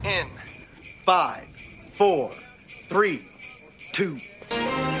5, 4, 3, 2.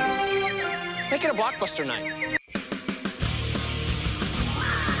 Make it a blockbuster night.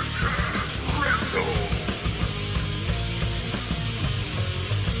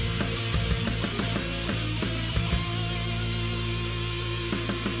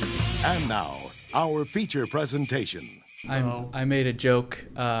 And now, our feature presentation. I made a joke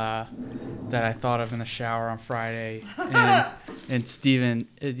that I thought of in the shower on Friday, and Steven,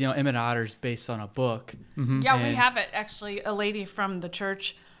 Emmet Otter's based on a book. Mm-hmm. Yeah, we have it. Actually, a lady from the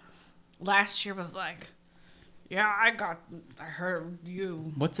church last year was like, "Yeah, I heard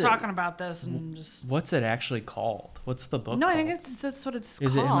you talking about this," and just. What's it actually called? What's the book? No, called? I think that's what it's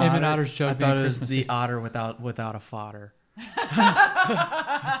Is called. it Emmet Otter's Jug-band? I thought it was Christmas the Eve. otter without a fodder. Was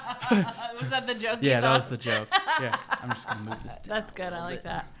that the joke? Yeah, that was the joke. Yeah, I'm just gonna move this down. That's good. I like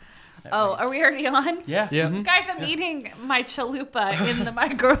that. Are we already on? Yeah. Mm-hmm. Guys, I'm eating my chalupa in the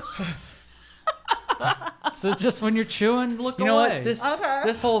microwave. So just when you're chewing, look You know away. what?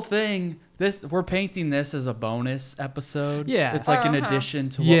 This whole thing, we're painting this as a bonus episode. Yeah. It's like an addition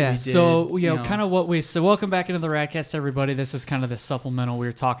to what we did. So kind of what we. So welcome back into the Radcast, everybody. This is kind of the supplemental we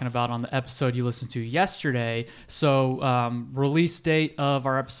were talking about on the episode you listened to yesterday. So release date of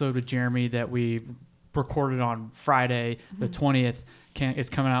our episode with Jeremy that we recorded on Friday, the 20th. Is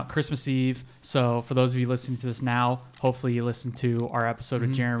coming out Christmas Eve. So for those of you listening to this now, hopefully you listened to our episode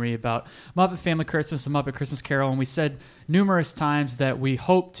with Jeremy about Muppet Family Christmas and Muppet Christmas Carol. And we said numerous times that we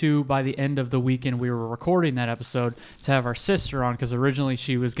hope to, by the end of the weekend we were recording that episode, to have our sister on, because originally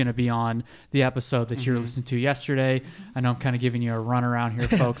she was going to be on the episode that you were listening to yesterday. I know I'm kind of giving you a run around here,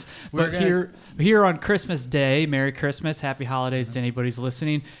 folks. But here on Christmas Day, Merry Christmas, Happy Holidays to anybody who's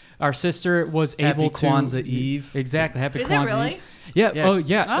listening. Our sister was able to... Happy Kwanzaa Eve. Exactly. Happy Is Kwanzaa it really? Eve. Yeah. Yeah. Oh,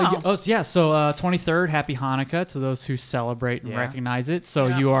 yeah. Oh. Yeah. So 23rd, Happy Hanukkah to those who celebrate and recognize it. So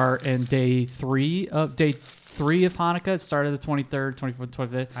you are in day three of Hanukkah. It started the 23rd, 24th,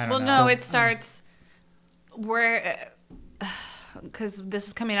 25th. I don't Well, know. no, it starts because this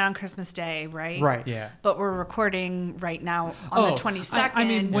is coming out on Christmas Day, right? Right. Yeah. But we're recording right now on the 22nd. I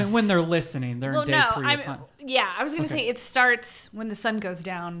mean, when they're listening, they're in day three. I was going to say it starts when the sun goes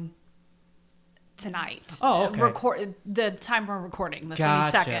down tonight. Oh, okay. The time we're recording, the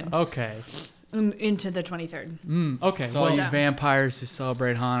Gotcha. 22nd. Okay. Into the 23rd. Okay. So all you vampires who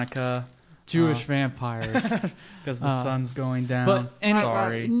celebrate Hanukkah, Jewish vampires. because the sun's going down. But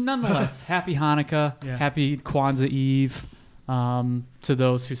sorry. Nonetheless, Happy Hanukkah, Yeah. Happy Kwanzaa Eve to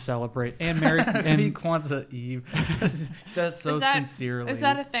those who celebrate, and Merry Happy and Kwanzaa Eve. He says so sincerely. Is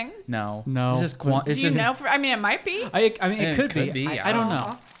that a thing? No. No. It's just But- it's Do you just know? I mean, it might be. I mean, it could be. I don't I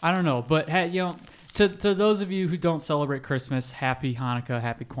know. I don't know. But to those of you who don't celebrate Christmas, Happy Hanukkah,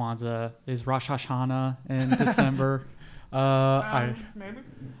 Happy Kwanzaa. Is Rosh Hashanah in December? Maybe.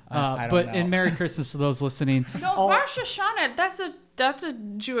 I don't But know. in Merry Christmas to those listening. No, Rosh Hashanah. That's a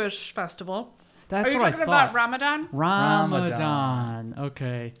Jewish festival. That's Are you what I talking thought. about Ramadan? Ramadan.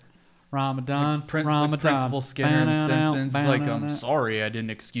 Okay. Ramadan. Principal Skinner and Simpsons is like, I'm sorry I didn't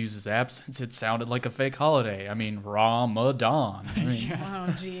excuse his absence. It sounded like a fake holiday. I mean, Ramadan. I mean,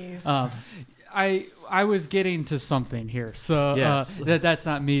 Oh, jeez. I was getting to something here, so Yes. that's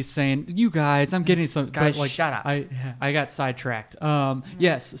not me saying you guys. I'm getting some Guys, but, shut up. I got sidetracked.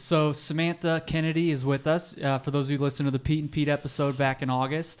 Yes, so Samantha Kennedy is with us. For those who listened to the Pete and Pete episode back in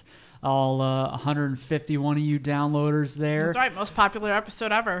August, all 151 of you downloaders there. That's right. Most popular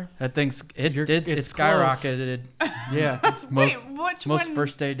episode ever. that thing's it it's skyrocketed. Yeah, Most which most one?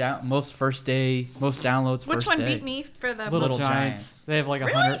 first day most downloads Which first one day. beat me for the Little Giants. Giants. They have like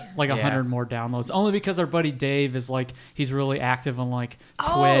Really? 100 more downloads. Only because our buddy Dave is like he's really active on like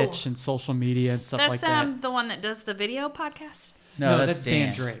Oh. Twitch and social media and stuff That's like that. the one that does the video podcast. No, that's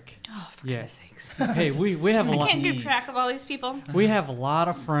Dan Drake. Oh, for Yeah. goodness sakes! Hey, we have a I lot. can't keep track of all these people. We have a lot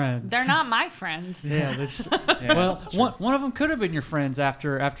of friends. They're not my friends. Yeah, that's, Yeah, well, that's true. one of them could have been your friends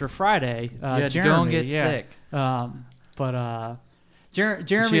after Friday. You had to Jeremy, go and get yeah. sick.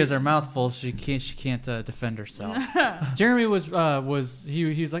 Jeremy, She has her mouth full. She can't defend herself. Jeremy was was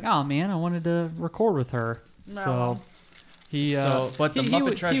like, oh man, I wanted to record with her. No. So he But the he Muppet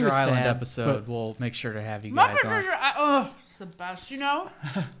was Treasure Island sad, episode, but- we'll make sure to have you guys Muppet on. Treasure. It's the best, you know.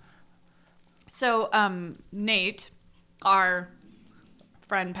 So, Nate, our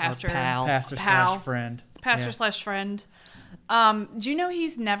friend, pastor, pal. Pastor Pal. slash friend. pastor Yeah. slash friend. Do you know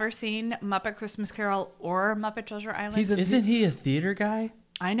he's never seen Muppet Christmas Carol or Muppet Treasure Island? Isn't he a theater guy?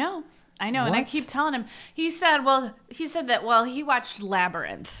 I know. I know, and I keep telling him. He said that he watched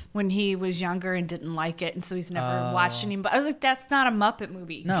Labyrinth when he was younger and didn't like it, and so he's never watched any. But I was like, that's not a Muppet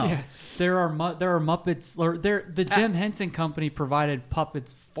movie. No, Yeah. There are Muppets. The Jim Henson Company provided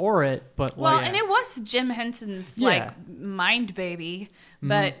puppets for it, but and it was Jim Henson's mind baby,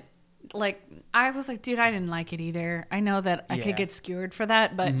 but I was like, dude, I didn't like it either. I know that I could get skewered for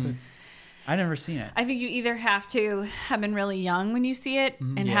that, but. I never seen it. I think you either have to have been really young when you see it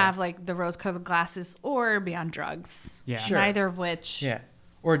and have like the rose-colored glasses, or be on drugs. Yeah, sure. Neither of which. Yeah,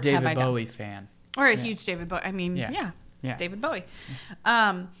 or a David Bowie fan, or a huge David Bowie. I mean, David Bowie.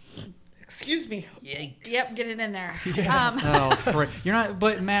 Excuse me. Yikes. Yep, get it in there. Yes. Great. You're not,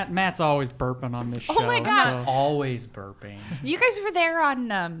 but Matt's always burping on this show. Oh my God. Always burping. You guys were there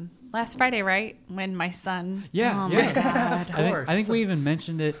on last Friday, right? When my son. Yeah. Oh my God. Of course. I think we even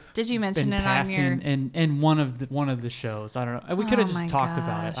mentioned it. Did you mention in it passing on your? in one of the shows? I don't know. We could have just talked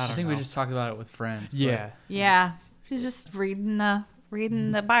about it. gosh. I I think know. we just talked about it with friends. Yeah. Yeah, she's just reading the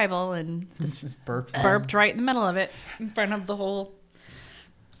Bible and Just burped. burped right in the middle of it, in front of the whole.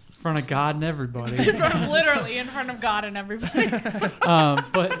 In front of God and everybody. Literally in front of God and everybody.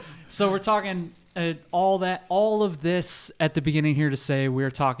 But so we're talking all of this at the beginning here to say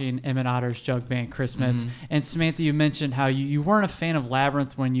we're talking Emmet Otter's Jug-band Christmas. And Samantha, you mentioned how you weren't a fan of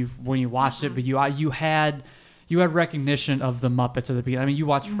Labyrinth when you watched it, but you had recognition of the Muppets at the beginning. I mean, you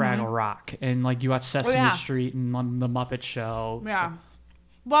watched Fraggle Rock and like you watched Sesame Street and the Muppet Show. Yeah.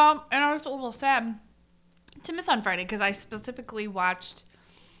 Well, and I was a little sad to miss on Friday because I specifically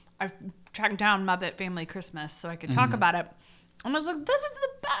I tracked down Muppet Family Christmas so I could talk about it. And I was like, this is the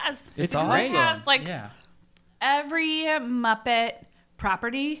best. It's because awesome. it has every Muppet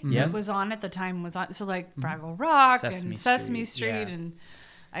property that was on at the time was on. So like Fraggle Rock and Sesame Street and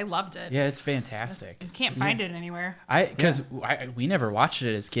I loved it. Yeah, it's fantastic. You can't find it anywhere. Because we never watched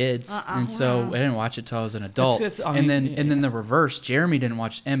it as kids, and so I didn't watch it till I was an adult. And then the reverse. Jeremy didn't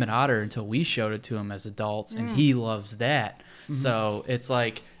watch Emmet Otter until we showed it to him as adults, and he loves that. So it's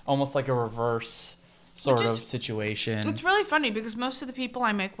like almost like a reverse sort of situation. It's really funny because most of the people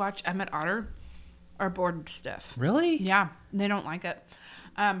I make watch Emmet Otter are bored stiff. Really? Yeah, they don't like it.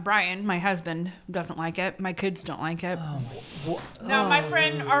 Brian, my husband, doesn't like it. My kids don't like it. No,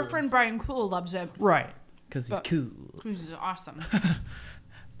 our friend Brian Cool loves it. Right. Because he's cool. He's awesome.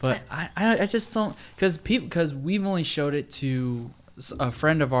 But I just don't, because we've only showed it to a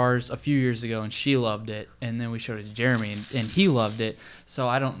friend of ours a few years ago and she loved it, and then we showed it to Jeremy and he loved it. So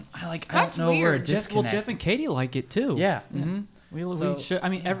I don't know where a disconnect. Jeff and Katie like it too. Yeah. We should. I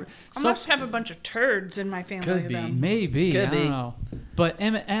mean, I must have a bunch of turds in my family. Could be. Then. Maybe. Could I don't know. But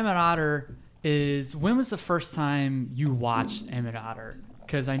Emmet Otter is. When was the first time you watched Emmet Otter?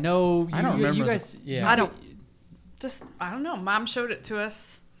 Because I know I don't remember you guys. I don't know. Mom showed it to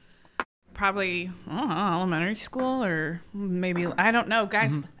us. Probably, I don't know, elementary school or maybe, I don't know.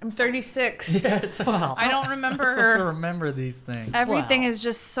 Guys, I'm 36. Yeah, it's I don't remember. I'm supposed to remember these things. Everything is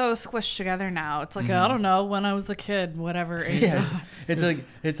just so squished together now. It's like, I don't know, when I was a kid, whatever age. Yeah,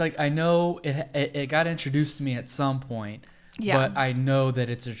 it's like I know it got introduced to me at some point, but I know that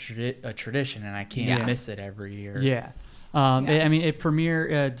it's a tradition and I can't miss it every year. Yeah. It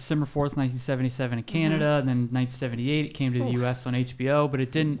premiered December 4th, 1977 in Canada, and then 1978 it came to the U.S. on HBO, but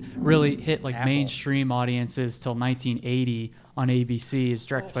it didn't really hit like mainstream audiences till 1980 on ABC. It's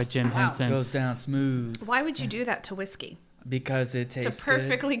directed by Jim Henson. Goes down smooth. Why would you do that to whiskey? Because it tastes It's a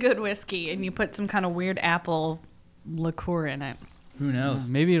perfectly good whiskey, and you put some kind of weird apple liqueur in it. Who knows?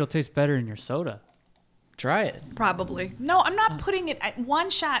 Maybe it'll taste better in your soda. Try it. Probably. No, I'm not putting it at one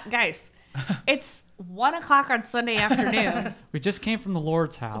shot, guys. It's 1:00 on Sunday afternoon. We just came from the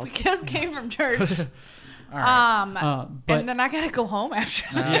Lord's house. We just came from church. All right. And then I gotta go home after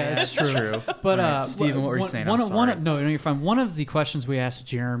that. Yeah, it's true. But Steven, what were you saying? I'm sorry. No, you're fine. One of the questions we asked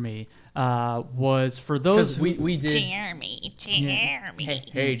Jeremy was for those we did. Jeremy.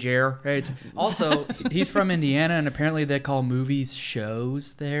 Hey, Jer. Hey, also, he's from Indiana, and apparently they call movies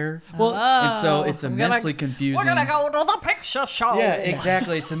shows there. Well, and so it's immensely confusing. We're gonna go to the picture show. Yeah,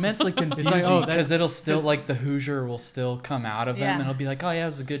 exactly. It's immensely confusing like, because it'll still like the Hoosier will still come out of him, and he'll be like, "Oh yeah, it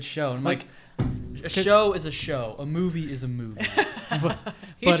was a good show." And I'm like, "A show is a show. A movie is a movie."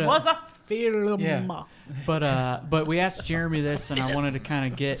 It was a film. Yeah. But we asked Jeremy this, and I wanted to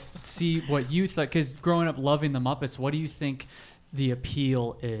kind of see what you thought, because growing up loving the Muppets, what do you think the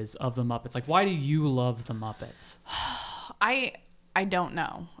appeal is of the Muppets? Like, why do you love the Muppets? I don't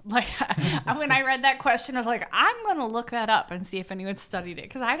know. Like, when I read that question, I was like, I'm gonna look that up and see if anyone studied it,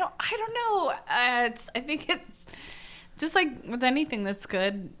 because I don't know. I think it's just like with anything that's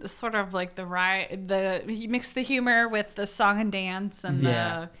good, sort of like you mix the humor with the song and dance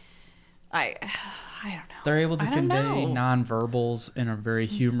and I don't know. They're able to convey nonverbals in a very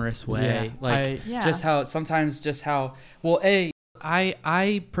humorous way. Just how sometimes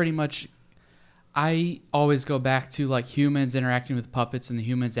I pretty much I always go back to like humans interacting with puppets and the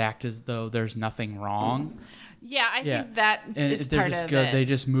humans act as though there's nothing wrong. Yeah, I think that is they're part just of good. it. They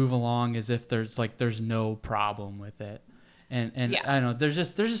just move along as if there's no problem with it. And I don't know, there's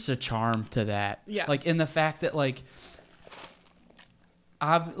just a charm to that. Yeah. Like in the fact that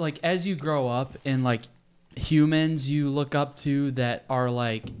as you grow up and like humans you look up to that are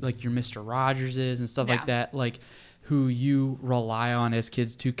like your Mr. Rogerses and stuff like that, like who you rely on as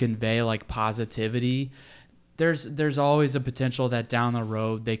kids to convey like positivity, there's always a potential that down the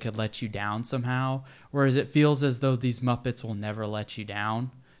road they could let you down somehow, whereas it feels as though these Muppets will never let you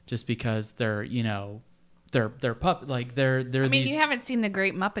down just because they're I mean, you haven't seen The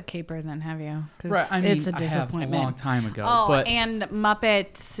Great Muppet Caper then, have you? Right, I mean, it's a disappointment. I have a long time ago. Oh, and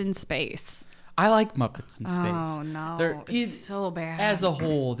Muppets in Space. I like Muppets in Space. Oh no, it's so bad. As a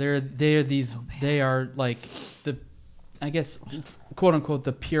whole, they are like the, I guess, quote unquote,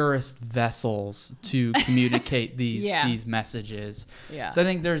 the purest vessels to communicate these messages. Yeah. So I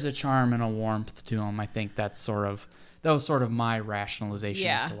think there's a charm and a warmth to them. I think that was sort of my rationalization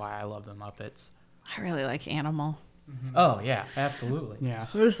as to why I love the Muppets. I really like Animal. Mm-hmm. Oh yeah, absolutely. Yeah.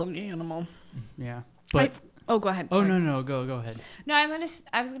 There's some Animal. Yeah. But go ahead. Oh sorry. no, go ahead. No, I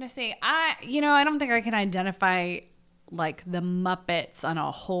was gonna say I don't think I can identify like the Muppets on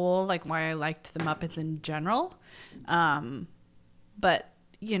a whole, like why I liked the Muppets in general. But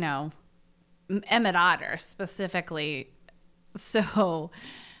Emmet Otter specifically. So,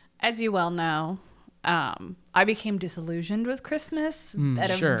 as you well know, I became disillusioned with Christmas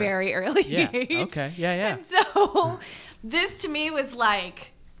at a very early age. Okay. Yeah. And so this to me was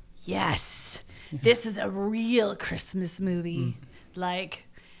like, yes, this is a real Christmas movie. Like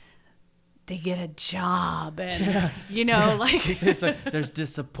they get a job and it's like there's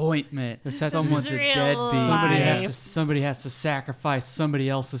disappointment. Someone's a deadbeat. Somebody has to sacrifice somebody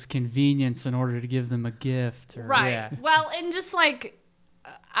else's convenience in order to give them a gift. Well, and just like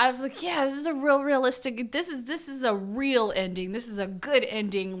I was like, yeah, this is a realistic. This is a real ending. This is a good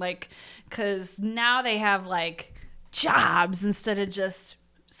ending, like, because now they have like jobs instead of just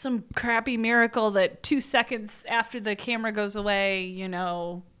some crappy miracle that 2 seconds after the camera goes away,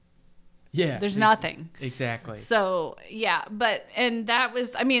 there's nothing. Exactly. So yeah, and that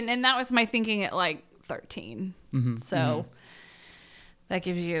was my thinking at like 13. Mm-hmm. So. That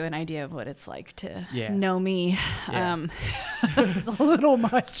gives you an idea of what it's like to know me. Yeah. It's a little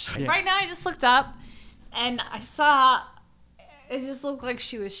much. Yeah. Right now, I just looked up and I saw it just looked like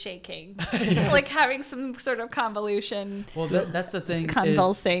she was shaking, like having some sort of convolution. Well, that's the thing.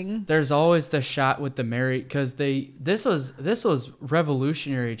 Convulsing. There's always the shot with the because this was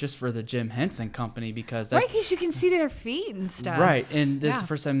revolutionary just for the Jim Henson Company because because you can see their feet and stuff. Right, and this is the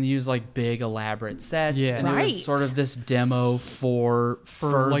first time they used like big elaborate sets. Yeah, and it was sort of this demo for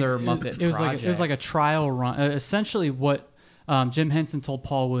further Muppet projects. It was like a trial run. Essentially, what. Jim Henson told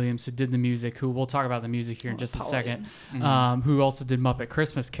Paul Williams, who did the music, who we'll talk about the music here in just a second, who also did Muppet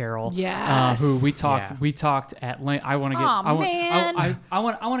Christmas Carol. Yes. Who we talked at length. I want to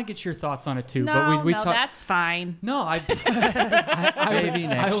get your thoughts on it too. No, but that's fine. No, maybe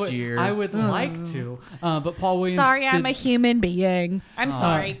next year. I would like to, but Paul Williams. Sorry, I'm a human being. I'm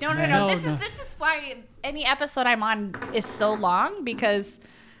sorry. No. This is why any episode I'm on is so long because.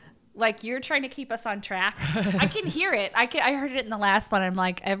 Like you're trying to keep us on track. I can hear it. I heard it in the last one. I'm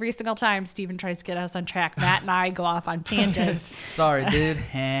like every single time Steven tries to get us on track, Matt and I go off on tangents. Sorry, dude.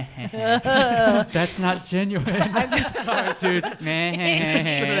 That's not genuine. I'm sorry, dude.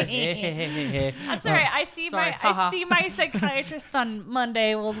 That's all right. I see my psychiatrist on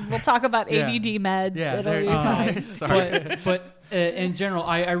Monday. We'll talk about ADD meds. Yeah, it'll be fine. Sorry, but in general,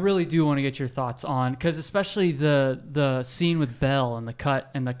 I really do want to get your thoughts on because especially the scene with Belle and the cut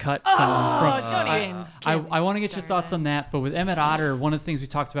song. I want to get your thoughts on that. But with Emmet Otter, one of the things we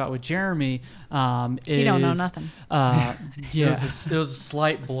talked about with Jeremy is he don't know nothing. It was a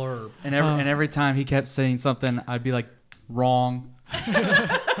slight blurb, and every time he kept saying something, I'd be like, wrong.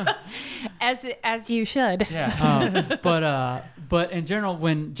 As you should. Yeah. But in general,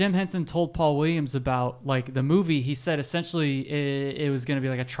 when Jim Henson told Paul Williams about like the movie, he said essentially it was going to be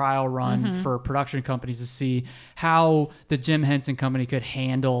like a trial run for production companies to see how the Jim Henson Company could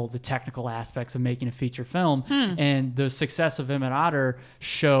handle the technical aspects of making a feature film. And the success of Emmet Otter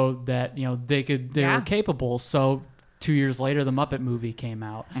showed that they were capable. So 2 years later, the Muppet movie came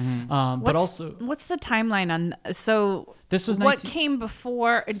out. But also, what's the timeline on? So this was what came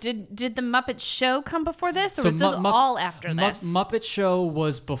before? Did the Muppet Show come before this, or was this all after this? Muppet Show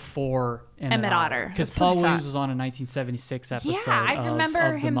was before Emmet Otter, because Paul Williams was on a 1976 episode. Yeah, I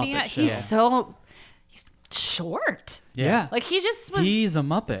remember him being. He's short. Yeah, like he just was. He's a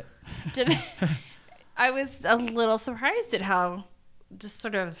Muppet. I was a little surprised at how just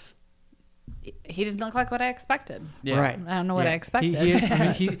sort of. He didn't look like what I expected. Yeah. Right. I don't know what I expected.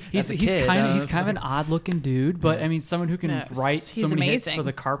 He's kind of an odd looking dude, but I mean, someone who can write so many hits for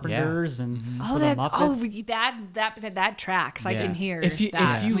the Carpenters and for the Muppets. That tracks. I can hear. If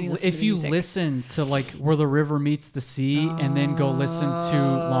you listen to like Where the River Meets the Sea and then go listen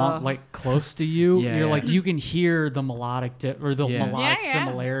to Close to You, you're like you can hear the melodic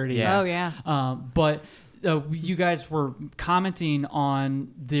similarities. Yeah. Oh yeah. But. You guys were commenting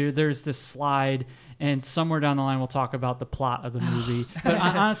on there's this slide, and somewhere down the line we'll talk about the plot of the movie. But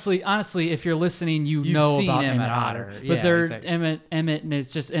honestly, if you're listening, you've know about Emmet Otter. But they're exactly. Emmet, and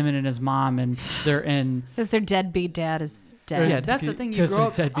it's just Emmet and his mom, and they're in because their deadbeat dad is dead. Yeah, that's the thing. You grow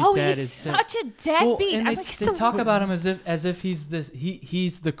up. He's such a deadbeat. And they talk about him as if he's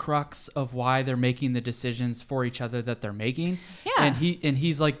he's the crux of why they're making the decisions for each other that they're making. Yeah, and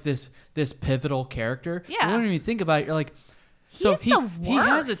he's like this pivotal character. Yeah, you don't even think about it. You're like, so he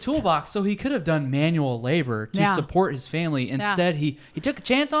has a toolbox, so he could have done manual labor to support his family. Instead, he took a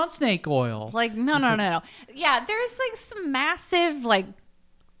chance on snake oil. Like no. Yeah, there's like some massive like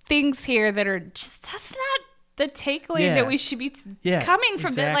things here that are just that's not the takeaway that we should be coming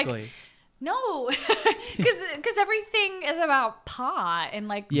from that. Like, no, because everything is about Pa, and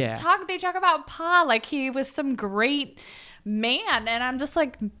like they talk about Pa like he was some great man, and I'm just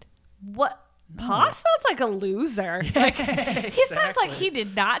like, what? Pa sounds like a loser. Like, he sounds like he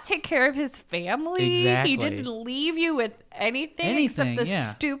did not take care of his family. Exactly. He didn't leave you with anything except the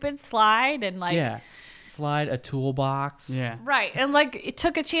stupid slide and like slide, a toolbox. Yeah, right, and like it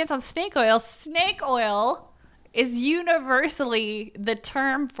took a chance on snake oil. Snake oil is universally the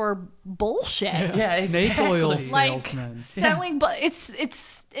term for bullshit. Yeah, exactly. Snake oil salesman. Like selling, but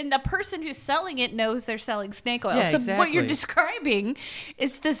it's and the person who's selling it knows they're selling snake oil. Yeah, so what you're describing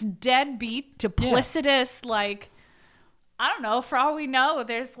is this deadbeat, duplicitous, like I don't know. For all we know,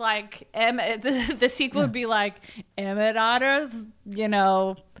 there's like the sequel would be like Emmet Otter's,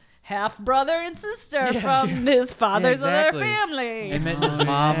 half brother and sister from his father's other family. Emmet and his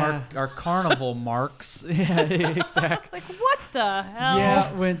mom are carnival marks. Yeah, exactly. Like, what the hell?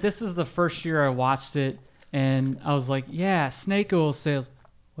 Yeah, when this is the first year I watched it, and I was like, yeah, snake oil sales.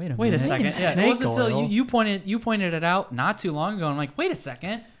 Wait a second. Yeah, it wasn't until you pointed it out not too long ago. I'm like, wait a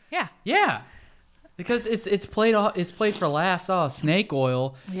second. Yeah. Because it's played for laughs. Oh, snake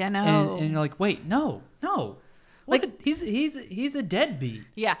oil. Yeah, no. And you're like, wait, no. Like he's a deadbeat.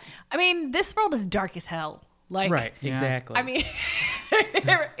 Yeah, I mean, this world is dark as hell. Like, right, exactly. I mean,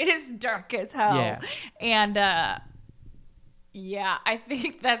 it is dark as hell. Yeah. And I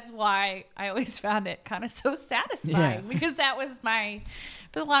think that's why I always found it kind of so satisfying because that was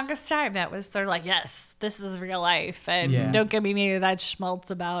for the longest time, that was sort of like, yes, this is real life, and don't give me any of that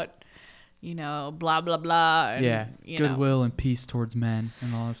schmaltz about blah blah blah. And, goodwill and peace towards men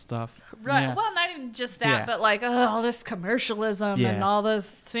and all that stuff. Right. Yeah. Well, not even just that, but like all this commercialism and all this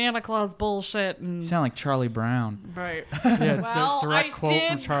Santa Claus bullshit. And you sound like Charlie Brown. Right. Yeah. Well, direct quote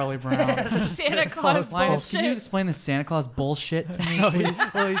from Charlie Brown. Santa Claus bullshit. Can you explain the Santa Claus bullshit to me? He's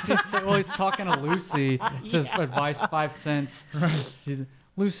talking to Lucy. It says advice 5 cents. Right.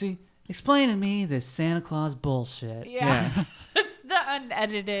 Lucy, explain to me this Santa Claus bullshit. Yeah. It's the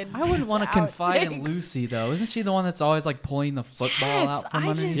unedited. I wouldn't want to confide in Lucy, though. Isn't she the one that's always like pulling the football out from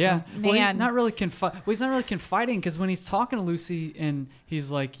underneath? Yeah, man. Well, he's not really confiding because when he's talking to Lucy and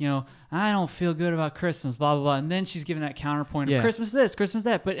he's like, I don't feel good about Christmas, blah blah blah, and then she's giving that counterpoint of Christmas this, Christmas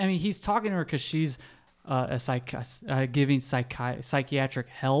that. But I mean, he's talking to her because she's giving psychiatric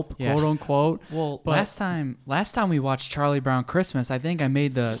help, quote unquote. Well, last time we watched Charlie Brown Christmas, I think I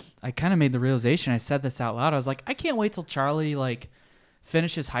kind of made the realization. I said this out loud. I was like, I can't wait till Charlie like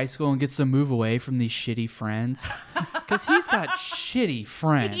finishes high school and gets to move away from these shitty friends, because he's got shitty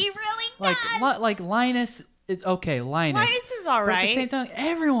friends. He really does. Like Linus is okay. Linus is all right. But at the same time,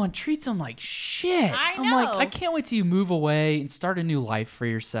 everyone treats him like shit. I'm like, I can't wait till you move away and start a new life for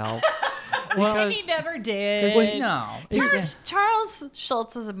yourself. And he never did. No. Charles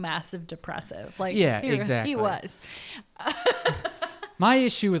Schultz was a massive depressive. Like, exactly. He was. My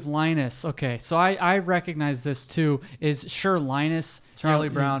issue with Linus, okay, so I recognize this too, is sure Linus... Charlie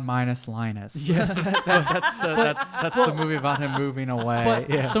Brown minus Linus. Yes. That's the movie about him moving away.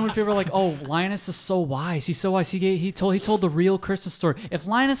 But so many people are like, oh, Linus is so wise. He's so wise. He told the real Christmas story. If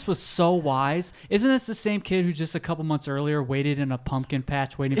Linus was so wise, isn't this the same kid who just a couple months earlier waited in a pumpkin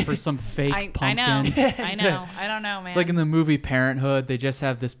patch waiting for some fake pumpkin? I know. I don't know, man. It's like in the movie Parenthood, they just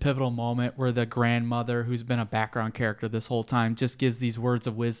have this pivotal moment where the grandmother, who's been a background character this whole time, just gives these words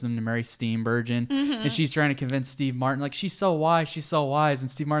of wisdom to Mary Steenburgen. And she's trying to convince Steve Martin, like, she's so wise, she's so wise.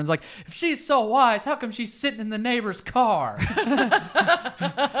 And Steve Martin's like, if she's so wise, how come she's sitting in the neighbor's car? Oh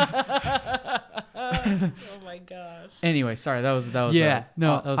my gosh. Anyway, sorry, that was a tangent.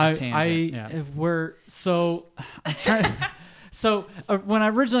 I'm trying. So when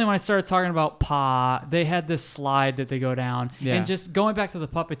I started talking about Pa, they had this slide that they go down, and just going back to the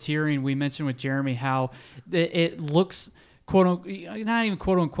puppeteering, we mentioned with Jeremy how it looks. Not even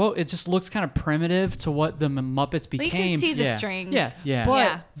quote unquote. It just looks kind of primitive to what the Muppets became. But you can see the strings. Yeah.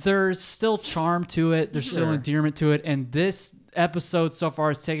 But there's still charm to it. There's still endearment to it. And this episode so far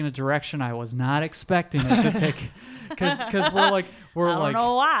has taken a direction I was not expecting it to take. Because I don't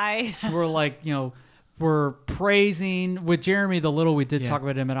know why. We're like, we're praising with Jeremy the Little. We did talk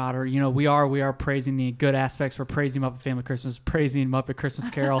about Emmet Otter. We are praising the good aspects. We're praising Muppet Family Christmas, praising Muppet Christmas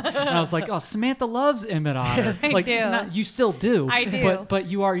Carol. And I was like, oh, Samantha loves Emmet Otter. I do. You still do. I do. But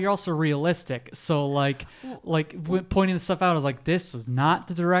you're also realistic. So like pointing the stuff out, I was like, this was not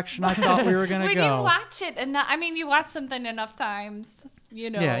the direction I thought we were gonna when go. When you watch it, you watch something enough times,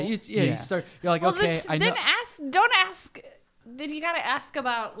 Yeah, you start. You're like, okay, I know. Don't ask. Then you gotta ask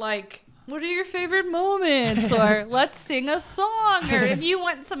about like, what are your favorite moments? Or let's sing a song. Or if you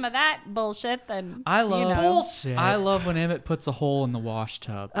want some of that bullshit, then bullshit. I love when Emmett puts a hole in the wash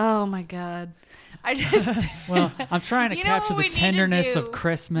tub. Oh my God. I just I'm trying to capture the tenderness of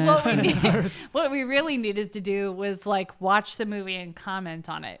Christmas. What we really needed to do was like watch the movie and comment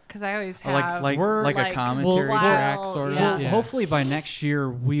on it, because I always have like a commentary track sort of. Well, hopefully by next year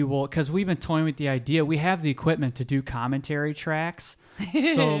we will, because we've been toying with the idea. We have the equipment to do commentary tracks.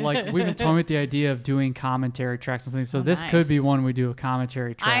 So we've been toying with the idea of doing commentary tracks and things. So this could be one we do a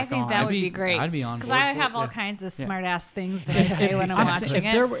commentary track on. I think that would be great. I'd be on because I have all kinds of smart ass things that I say when I'm watching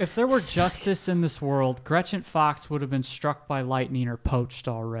it. If there were justice in this world, Gretchen Fox would have been struck by lightning or poached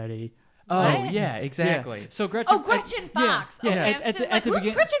already. Oh, yeah, exactly. Yeah. So Gretchen Fox. Yeah. Okay, at the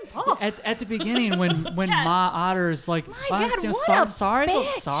beginning, Gretchen Fox? At the beginning, when Ma Otter is like, sorry,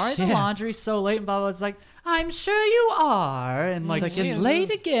 the laundry's so late, and blah blah. It's like, I'm sure you are, and it's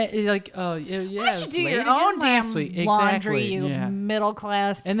late again. It's like, oh yeah, why should you do your own damn laundry, you middle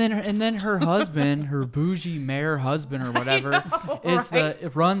class? And then her husband, her bougie mayor husband or whatever,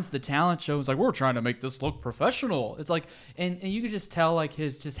 runs the talent show. It's like, we're trying to make this look professional. It's like, and you could just tell like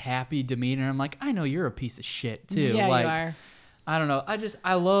his just happy demeanor. I'm like, I know you're a piece of shit too. Yeah, like, you are. I don't know.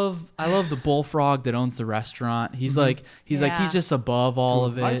 I love the bullfrog that owns the restaurant. He's like he's just above all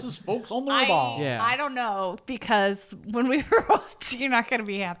of it. Nicest folks on the ball. Yeah. I don't know, because when we were watching, you're not gonna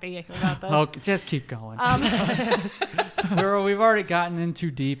be happy about this. Okay, just keep going. We've already gotten in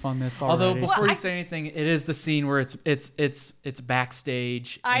too deep on this already. Although before you say anything, it is the scene where it's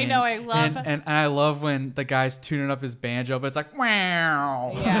backstage. I know, I love and I love when the guy's tuning up his banjo, but it's like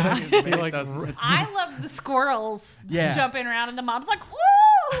wow. Yeah. I love the squirrels jumping around, and the mom's like,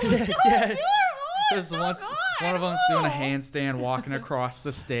 woo! Yes. There's one of them's doing a handstand walking across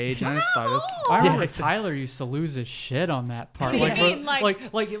the stage, and I just thought it was. I remember Tyler used to lose his shit on that part. Like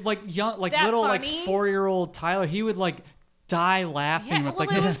young, little, like 4-year-old Tyler, he would like die laughing with like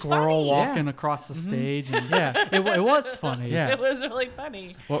the squirrel walking across the stage, and it was funny. Yeah, it was really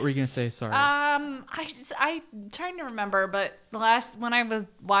funny. What were you gonna say? Sorry. I'm trying to remember, but when I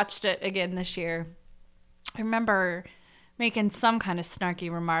watched it again this year, I remember making some kind of snarky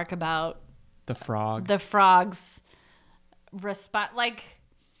remark about the frog's response. Like,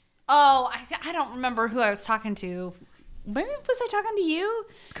 I don't remember who I was talking to. Maybe was I talking to you?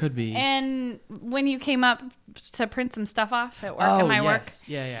 Could be. And when you came up to print some stuff off at work, at my work.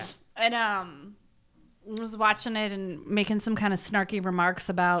 Yeah. And was watching it and making some kind of snarky remarks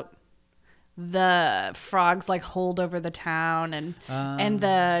about the frogs like hold over the town, and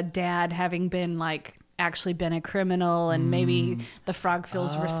the dad having been like actually been a criminal, and maybe the frog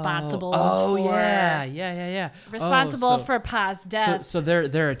feels responsible. Responsible for Pa's death. So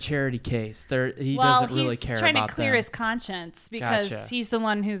they're a charity case. He doesn't really care about them. He's trying to clear his conscience because he's the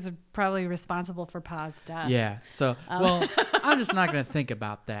one who's probably responsible for Pa's death. Yeah. So I'm just not going to think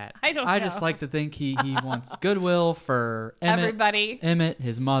about that. I just like to think he wants goodwill for everybody. Emmet,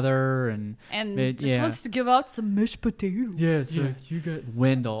 his mother, and just wants to give out some mashed potatoes. Yeah. You got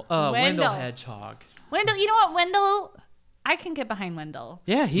Wendell. Wendell Hedgehog. Wendell, you know what, Wendell? I can get behind Wendell.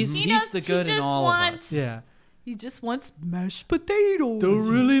 Yeah, he's the good in all of us. Yeah. He just wants mashed potatoes. Don't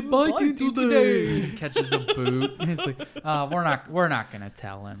really bite into today. He catches a boot. He's like, we're not gonna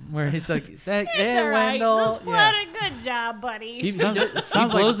tell him. Where he's like, hey, Wendell, just a good job, buddy. He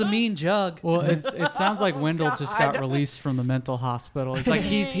blows a mean jug. Well, it sounds like Wendell just got released from the mental hospital. It's like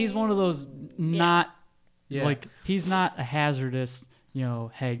he's one of those like he's not a hazardous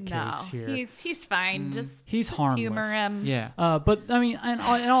head case here. He's fine. Just he's harmless. Humor him. Yeah. But I mean, in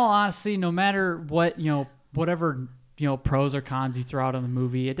all honesty, no matter what whatever pros or cons you throw out on the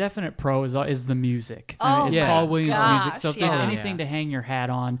movie, a definite pro is the music. It's Paul Williams' music. So if there's anything to hang your hat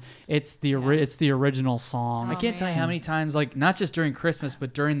on, it's the original song. I can't tell you how many times, like not just during Christmas,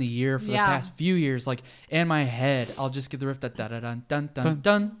 but during the year for the past few years, like in my head, I'll just get the riff that da da dun dun dun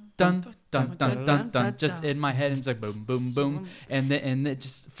dun. Dun dun dun dun dun, just in my head, and it's like boom boom boom, and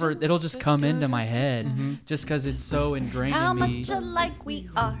it'll just come into my head, just because it's so ingrained in me. How much alike we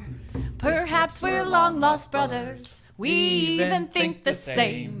are, perhaps we're long lost brothers. We even think the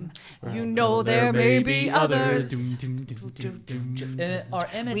same. There may be others.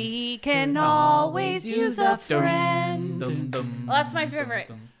 We can always use a friend. Well, that's my favorite.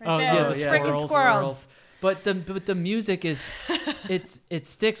 Freaking squirrels. But the music is it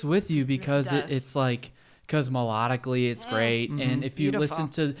sticks with you because it's like, because melodically it's great, and if you listen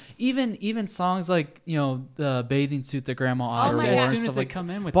to even songs like the Bathing Suit that Grandma Otter wore, as soon as they come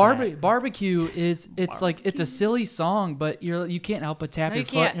in with Barbecue it's a silly song, but you can't help but tap your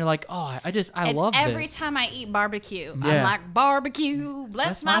foot and you're like, I love this. Every time I eat barbecue, I'm like, barbecue,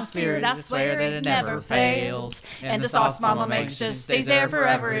 bless my spirit, I swear that it never fails. And the sauce Mama makes just stays there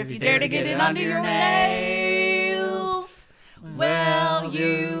forever if you dare to get it under your nails. Well,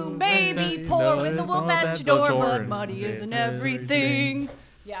 you may be poor with a wolf at your door, but money isn't everything.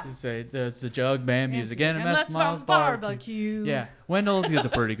 Yeah. It's the Jug-band music and MS Miles barbecue. Yeah. Wendell's got the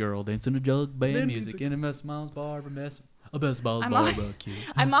pretty girl dancing to Jug-band music and MS Miles barbecue.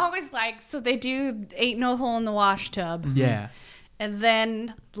 I'm always like, so they do Ain't No Hole in the Wash Tub. Yeah. And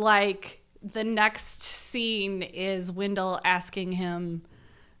then like the next scene is Wendell asking him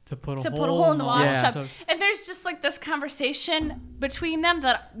to put a hole in the wash tub. And there's just like this conversation between them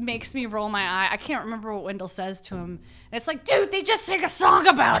that makes me roll my eye. I can't remember what Wendell says to him. And it's like, dude, they just sang a song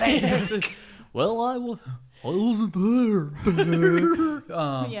about it. Well, I wasn't there.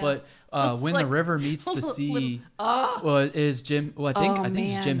 But when the river meets the sea, is Jim. Well, I think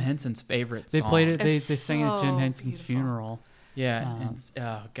it's Jim Henson's favorite song. They played it. They sang it at Jim Henson's funeral. Yeah,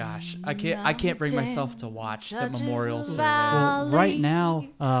 oh gosh, I can't bring myself to watch the memorial service. Well, right now,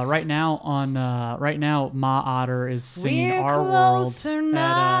 Ma Otter is singing Our World at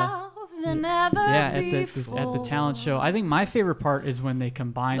the talent show. I think my favorite part is when they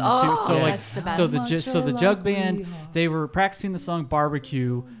combine the two. So the Jug Band, they were practicing the song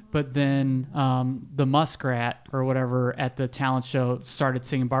Barbecue, but then the Muskrat or whatever at the talent show started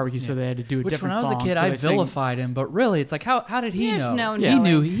singing Barbecue, so they had to do a different song. When I was a kid, I vilified him, but really, it's like, how did he know?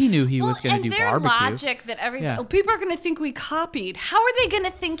 He knew he was going to do Barbecue. And their logic that people are going to think we copied. How are they going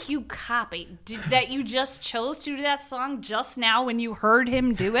to think you copied? That you just chose to do that song just now when you heard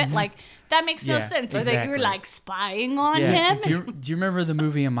him do it? Like, that makes no sense. Or that you were like spying on him? Do you remember the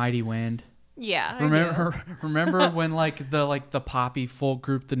movie A Mighty Wind? Yeah. Remember when the poppy folk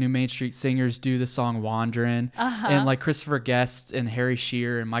group, the New Main Street Singers, do the song "Wanderin'," and like Christopher Guest and Harry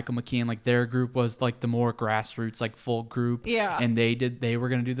Shearer and Michael McKean, like their group was like the more grassroots like folk group. Yeah. And they were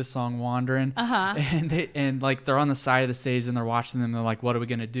gonna do the song "Wanderin'," and like they're on the side of the stage and they're watching them. They're like, "What are we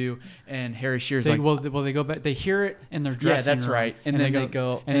gonna do?" And Harry Shearer's they go back. They hear it in their dressing room. Yeah, that's right. And then they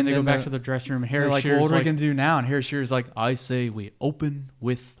go back to their dressing room. And Harry like, Shearer's "What are we gonna do now?" And Harry Shearer's like, "I say we open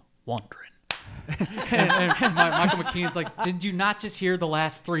with Wanderin'." and Michael McKean's like, did you not just hear the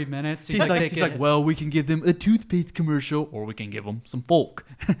last 3 minutes? He's like, well, we can give them a toothpaste commercial, or we can give them some folk.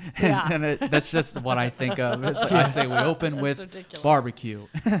 That's just what I think of. Like, I say we open with ridiculous. Barbecue.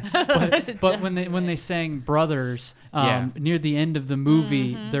 but when they sang Brothers near the end of the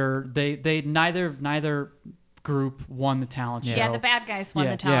movie, they neither group won the talent show. Yeah, the bad guys won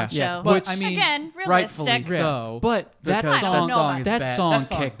the talent show. But I mean, again, rightfully realistic. so. But that song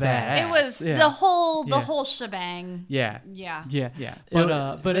kicked bad. It was the whole shebang. Yeah.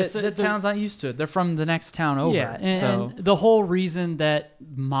 But the town's not used to it. They're from the next town over. Yeah, and the whole reason that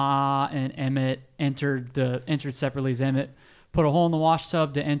Ma and Emmett entered separately is Emmett put a hole in the wash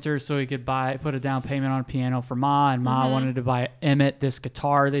tub to enter so he could put a down payment on a piano for Ma, and Ma wanted to buy Emmett this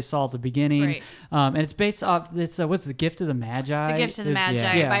guitar they saw at the beginning. Right. And it's based off this, what's The Gift of the Magi? The Gift of the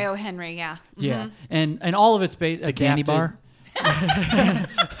Magi by O. Henry, yeah. Yeah, and all of it's based... The candy bar?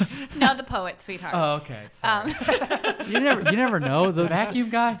 No, the poet, sweetheart. Oh, okay. You never know. The vacuum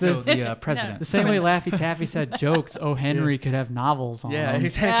guy? The president. The same way Laffy Taffy said jokes, O. Henry could have novels on them.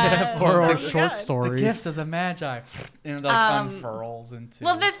 Exactly. Or short stories. The Gift of the Magi. And unfurls into...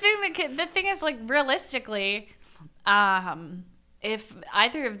 Well, the thing is, like, realistically, if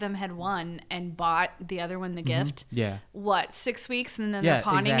either of them had won and bought the other one the gift, 6 weeks, and then they're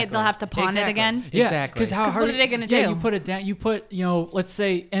pawning it, they'll have to pawn it again? Yeah, exactly. Because what are they going to do? Yeah, you put it down. You put, let's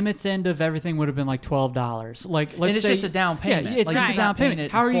say Emmett's end of everything would have been like $12. Like, let's it's say, just a down payment. Yeah, it's just a down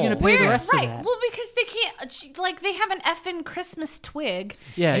payment. How are you going to pay the rest of that? Well, because they can't, like, they have an effing Christmas twig.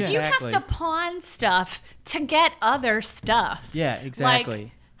 Yeah, You exactly. have to pawn stuff to get other stuff. Yeah, exactly.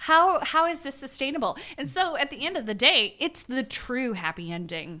 Like, how is this sustainable? And so at the end of the day, it's the true happy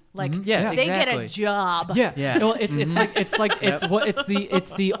ending. Like they get a job. Yeah. Well, it's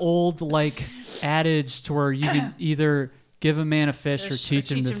the old like adage to where you can either give a man a fish or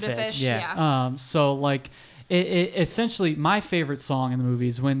teach him to fish. Yeah. So like it essentially my favorite song in the movie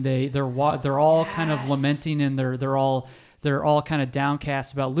is when they're all kind of lamenting and they're all kind of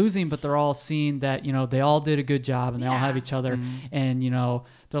downcast about losing, but they're all seeing that, they all did a good job and they all have each other. And,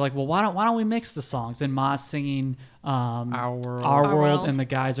 they're like, well, why don't we mix the songs? And Ma's singing Our World, and the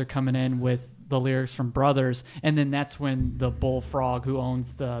guys are coming in with the lyrics from Brothers. And then that's when the bullfrog who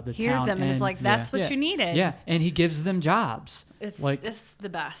owns the hears town them and is like, that's what you needed. Yeah, and he gives them jobs. It's the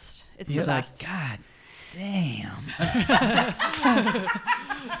best. He's like, God damn.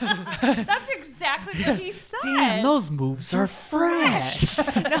 That's exactly what he said. Damn, those moves are fresh.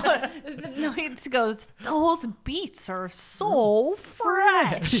 No, he goes, those beats are so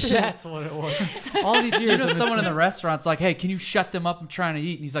fresh. That's what it was. All these years. Someone in the restaurant's like, hey, can you shut them up? I'm trying to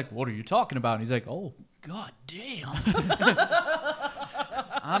eat. And he's like, what are you talking about? And he's like, oh, God damn.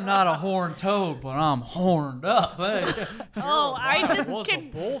 I'm not a horned toad, but I'm horned up. I just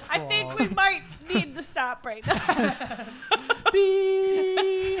can't. I think we might need to stop right now.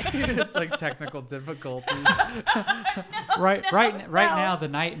 It's like technical difficulties. Right now the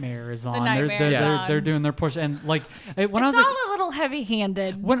nightmare is on. They're doing their push, and like when I was a little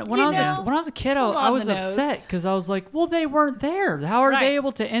heavy-handed. When I was a kid, I was upset because I was like, well, they weren't there. How are they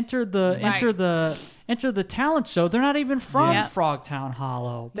able to enter the talent show? They're not even from Frogtown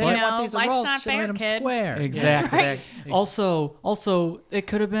Hollow. They didn't want these roles. Should have made them square. Exactly. Right. Also, it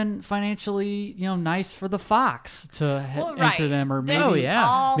could have been financially, Nice for the Fox to enter them, or maybe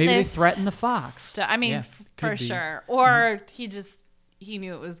they threatened the Fox. I mean, for sure. Or he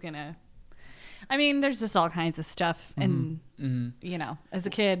knew it was gonna. I mean, there's just all kinds of stuff, and as a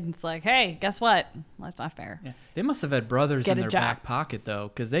kid, it's like, hey, guess what? That's not fair. Yeah. They must have had brothers in their back pocket though,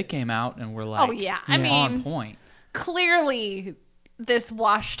 because they came out and were like, I mean, on point. Clearly, this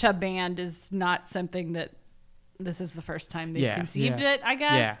wash tub band is not something that this is the first time they conceived it. I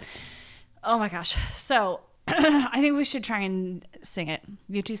guess. Yeah. Oh my gosh! So. I think we should try and sing it.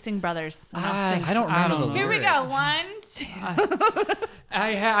 You two sing Brothers. I don't remember the lyrics. Here we go. 1, 2.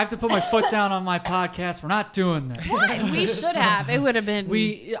 I have to put my foot down on my podcast. We're not doing this. What? We should have. It would have been.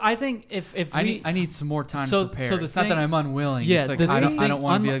 I think if I need some more time to prepare. It's not that I'm unwilling. Yeah, it's like, I don't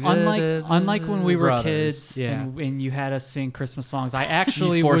want to be like, unlike when we were Brothers. kids and you had us sing Christmas songs. I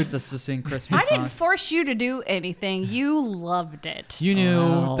actually you forced us to sing Christmas songs. I didn't force you to do anything. You loved it. You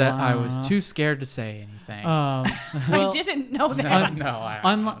knew that I was too scared to say anything. I didn't know that.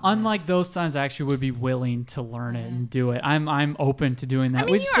 Unlike those times, I actually would be willing to learn it and do it. I'm open to doing that. I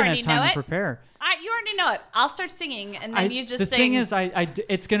mean, we just didn't have time to prepare. You already know it. I'll start singing, and then you just the sing. The thing is,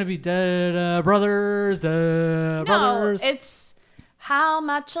 it's gonna be brothers, brothers. It's how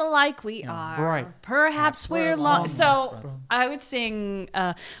much alike we are. Right. Perhaps we're long. So I would sing,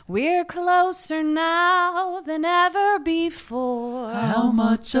 we're closer now than ever before. How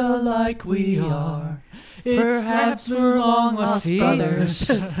much alike we are. Perhaps we're long lost brothers.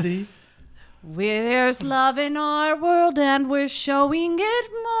 There's love in our world and we're showing it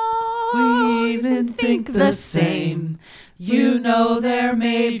more. We even think the same. There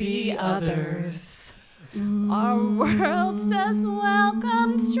may be others. Our world says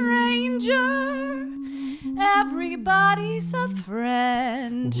welcome stranger. Everybody's a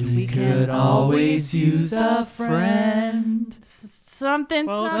friend. We could always use a friend. Something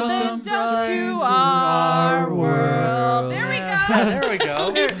Welcome does to our world. There we go. There we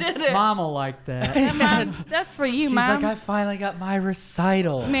go. We did it. Mama liked that. Yeah, Mom, that's for you, She's Mom. like, I finally got my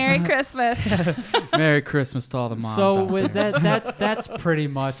recital. Merry Christmas. Merry Christmas to all the moms. So out with there. that's pretty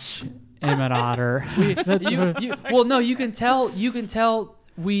much Emmet Otter. You can tell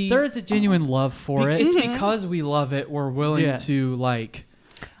we There is a genuine love for it. It's because we love it. We're willing to like.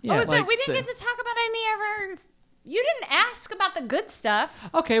 What was like, that? We didn't get to talk about any ever. You didn't ask about the good stuff.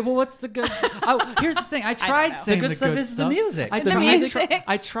 Okay, well, what's the good? Here's the thing. I tried saying The good stuff is the music.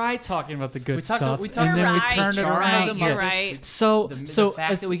 I tried talking about the good stuff. We talked and then about we turned it around. You're right. So the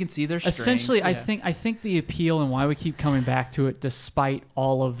fact that we can see their strengths. Essentially, I think the appeal and why we keep coming back to it, despite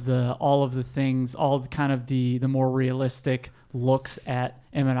all of the things, all the kind of the more realistic looks at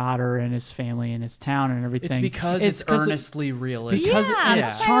Emmet Otter and his family and his town and everything. It's because it's earnestly realistic. Because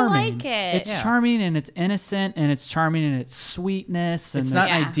it's charming. I like it. It's charming and it's innocent and it's charming in its sweetness. And it's not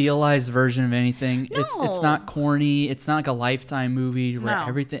an idealized version of anything. No. It's not corny. It's not like a Lifetime movie where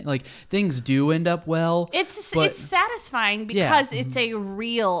everything like things do end up well. It's satisfying because it's a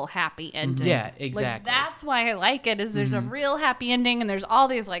real happy ending. Yeah, exactly. Like, that's why I like it. Is there's a real happy ending and there's all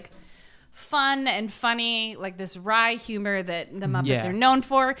these like fun and funny, like this wry humor that the Muppets are known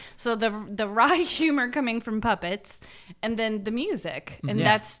for. So the wry humor coming from puppets, and then the music, and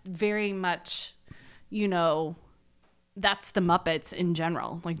that's very much, that's the Muppets in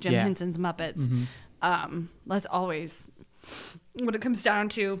general, like Jim Henson's Muppets. That's always what it comes down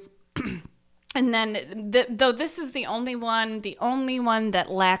to. And then, though this is the only one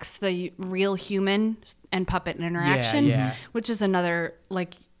that lacks the real human and puppet interaction, which is another,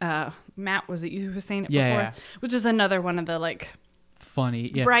 like, Matt, was it you who was saying it before? Yeah. Which is another one of the, like, funny,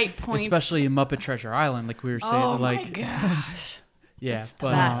 bright points. Especially in Muppet Treasure Island, like we were saying. Oh, like, my gosh. It's the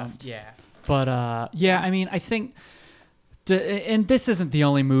best. I mean, I think... and this isn't the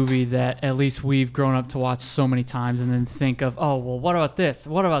only movie that at least we've grown up to watch so many times and then think of, oh, well, what about this?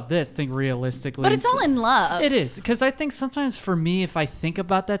 What about this? Think realistically. But it's all in love. It is. Because I think sometimes for me, if I think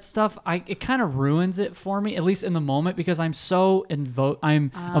about that stuff, it kind of ruins it for me, at least in the moment, because I'm so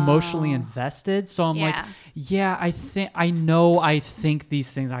emotionally invested. So I'm like, I think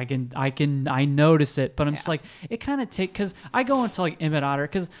these things, I notice it, but I'm just like, it kind of because I go into like Emmet Otter,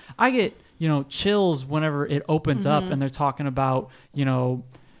 because I get, chills whenever it opens up and they're talking about,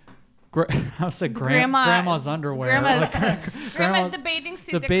 grandma's underwear. The bathing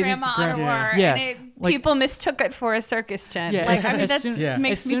suit that grandma wore. Yeah. And people mistook it for a circus tent. Yeah. That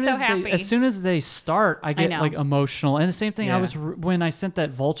makes me so happy. As soon as they start, I get like emotional. And the same thing when I sent that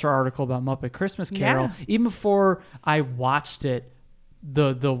Vulture article about Muppet Christmas Carol, even before I watched it,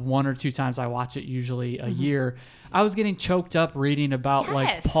 the one or two times I watch it, usually a year, I was getting choked up reading about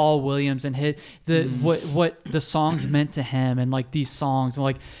like Paul Williams and what the songs meant to him, and like these songs, and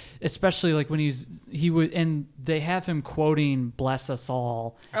like especially like when he would, and they have him quoting "Bless Us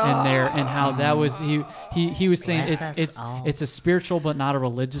All" in there, and how that was he was saying it's a spiritual but not a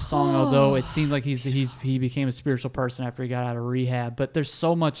religious song, although it seems like he became a spiritual person after he got out of rehab. But there's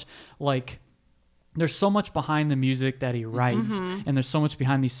so much behind the music that he writes, and there's so much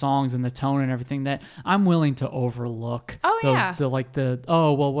behind these songs and the tone and everything that I'm willing to overlook. What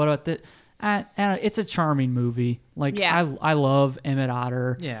about the? It's a charming movie. Like I love Emmet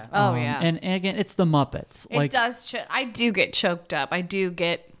Otter. Yeah. And again, it's the Muppets. It does. I do get choked up. I do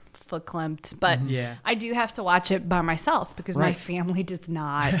get foot clamped, but I do have to watch it by myself because my family does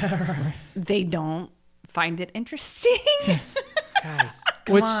not. They don't find it interesting. Guys,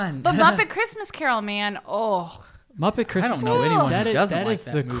 come on. But Muppet Christmas Carol, man, Muppet Christmas Carol. I don't know anyone who doesn't that like is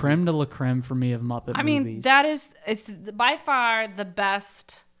that the movie. creme de la creme for me of Muppet movies. It's by far the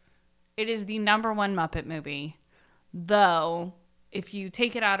best. It is the number one Muppet movie, though. If you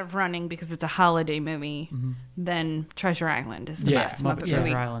take it out of running because it's a holiday movie, then Treasure Island is the best Muppet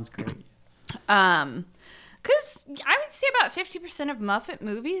movie. Treasure Island's great. Because I would say about 50% of Muppet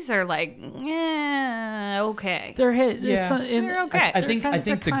movies are like, okay. They're hit. They're okay. I think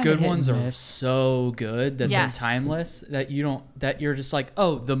the good ones are so good that Yes. they're timeless, that you're just like,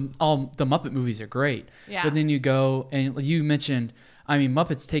 oh, the Muppet movies are great. Yeah. But then you go and you mentioned,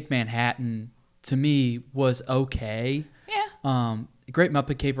 Muppets Take Manhattan to me was okay. Yeah. Great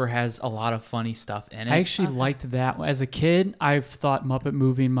Muppet Caper has a lot of funny stuff in it. I actually liked that. As a kid, I thought Muppet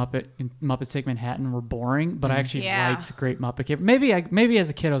Movie and Muppets Take Manhattan were boring, but I actually liked Great Muppet Caper. Maybe as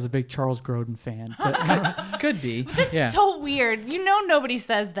a kid I was a big Charles Grodin fan. But could be. That's so weird. Nobody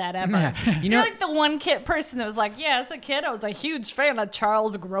says that ever. Yeah. You're like the one person that was like, as a kid I was a huge fan of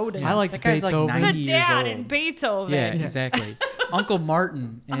Charles Grodin. I liked Beethoven. Like 90 the years dad old. in Beethoven. Yeah, exactly. Uncle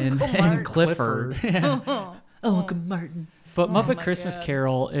Martin and Clifford. Uncle Martin. But Muppet Christmas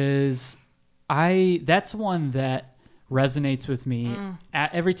Carol is, that's one that resonates with me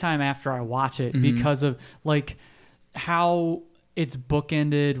every time after I watch it because of like how it's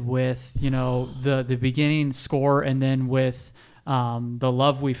bookended with, the beginning score and then with The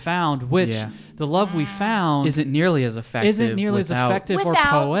Love We Found, which The Love We Found isn't nearly as effective or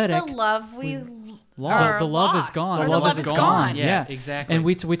poetic. The love we The love is gone. The love is gone. Yeah, exactly. And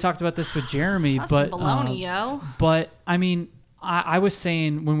we talked about this with Jeremy, That's but baloney, yo. But I mean, I was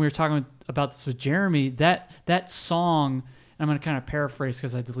saying when we were talking about this with Jeremy that song. I'm going to kind of paraphrase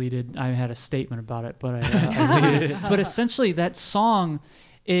because I had a statement about it, but I deleted it. But essentially, that song.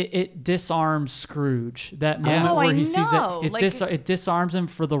 It disarms Scrooge. That moment where he sees it disarms him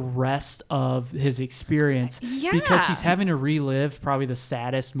for the rest of his experience because he's having to relive probably the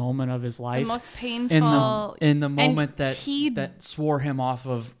saddest moment of his life, the most painful, in the moment that swore him off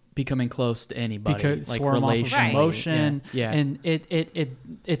of becoming close to anybody, because like relation, emotion, and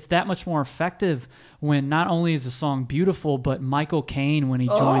it's that much more effective when not only is the song beautiful, but Michael Caine when he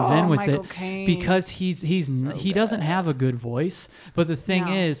joins in with it, because he doesn't have a good voice. But the thing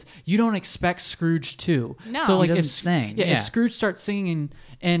is, you don't expect Scrooge to. No, so like he doesn't sing. If Scrooge starts singing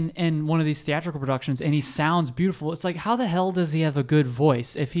in one of these theatrical productions and he sounds beautiful, it's like, how the hell does he have a good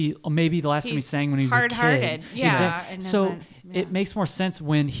voice if maybe the last time he sang when he was a kid? Hard-hearted. Yeah. Exactly. So it makes more sense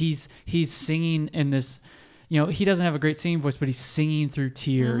when he's singing in this. He doesn't have a great singing voice, but he's singing through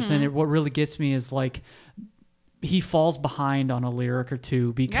tears. And what really gets me is like he falls behind on a lyric or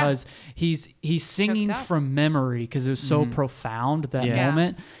two because he's singing from memory because it was so profound that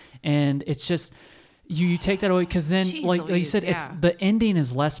moment, and it's just. You take that away because then, like you said, it's the ending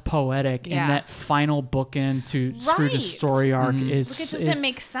is less poetic, and that final bookend to Scrooge's story arc is because it doesn't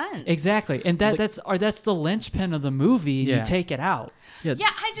make sense. Exactly, and that's the linchpin of the movie. You take it out. Yeah,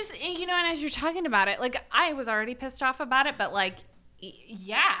 I just and as you're talking about it, like I was already pissed off about it, but like,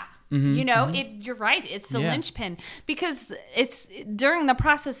 you're right. It's the linchpin because it's during the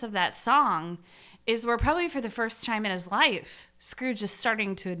process of that song is where probably for the first time in his life, Scrooge is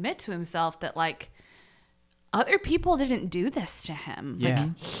starting to admit to himself that like. Other people didn't do this to him.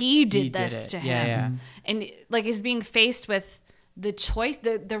 Like he did this to him. And like is being faced with the choice,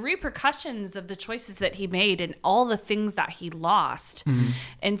 the repercussions of the choices that he made and all the things that he lost.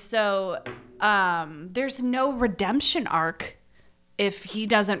 And so there's no redemption arc if he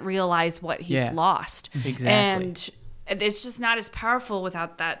doesn't realize what he's lost. Exactly. And it's just not as powerful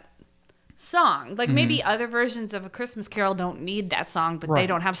without that song. Like maybe other versions of A Christmas Carol don't need that song, but they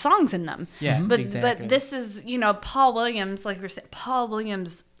don't have songs in them. But this is, Paul Williams, like we were saying, Paul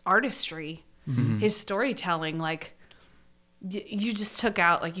Williams' artistry, his storytelling, like you just took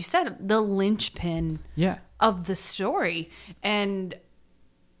out, like you said, the linchpin of the story. And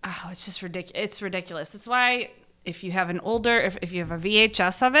it's just ridiculous. It's ridiculous. It's why if you have if you have a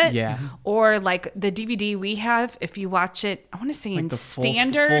VHS of it, or like the DVD we have, if you watch it, I want to say like in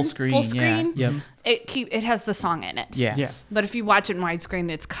standard full screen, it has the song in it. But if you watch it in widescreen,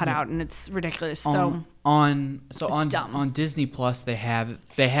 it's cut out and it's ridiculous. On Disney Plus they have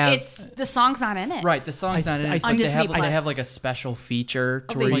it's the song's not in it. Right, the song's not in it. On Disney Plus. They have like a special feature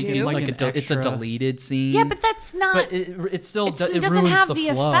to where you can it's a deleted scene. Yeah, but that's not. But it still it doesn't ruins have the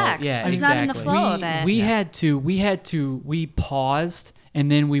flow. effect. Yeah, it's exactly. not in the flow of it. We paused and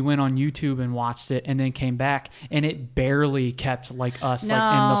then we went on YouTube and watched it and then came back and it barely kept like us like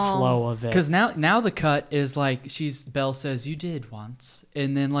in the flow of it. Because now the cut is like Belle says you did once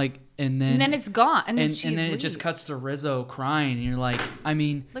and then it's gone and then it just cuts to Rizzo crying and you're like, I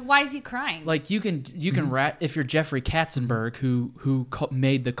mean, like why is he crying? Like you can if you're Jeffrey Katzenberg who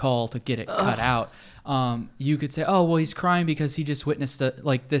made the call to get it cut out. You could say, oh well, he's crying because he just witnessed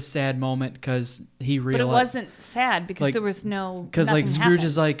this sad moment because he realized. But it wasn't sad because there was no. Because like Scrooge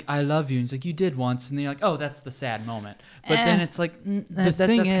is like, I love you, and he's like, you did once, and then you're like, oh, that's the sad moment. But then it's like that's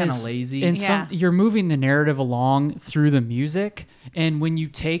kind of lazy. And you're moving the narrative along through the music, and when you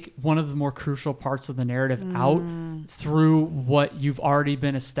take one of the more crucial parts of the narrative out through what you've already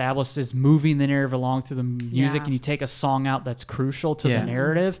been established as moving the narrative along through the music, and you take a song out that's crucial to the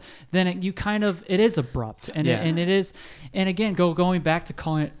narrative, then it is abrupt and it is, and again going back to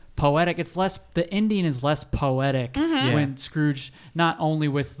calling it poetic. It's less, the ending is less poetic when Scrooge, not only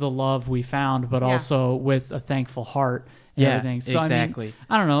with the love we found, but also with a thankful heart and everything. So exactly.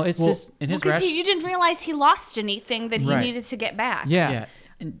 I don't know. It's just in his because you didn't realize he lost anything that he needed to get back. Yeah.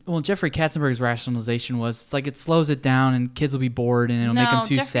 And, Jeffrey Katzenberg's rationalization was it's like it slows it down and kids will be bored and it'll make them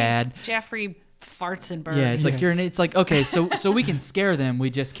too sad. Jeffrey farts and burns. Yeah, it's like it's like, okay, so we can scare them, we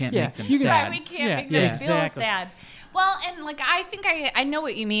just can't make them sad. Right, we can't make them feel sad. Well, and like I think I know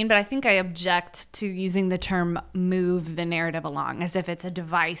what you mean, but I think I object to using the term "move the narrative along" as if it's a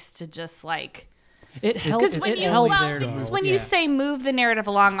device to just like. It helps. Because when you say "move the narrative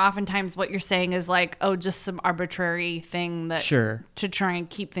along," oftentimes what you're saying is like, "Oh, just some arbitrary thing that to try and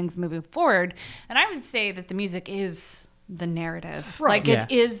keep things moving forward." And I would say that the music is the narrative, right? Like it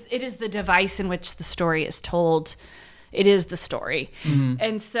is the device in which the story is told. It is the story,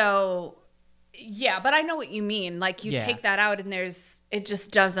 and so. Yeah, but I know what you mean. Like you take that out and there's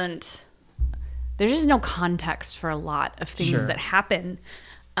just no context for a lot of things that happen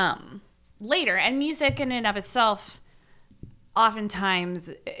later. And music in and of itself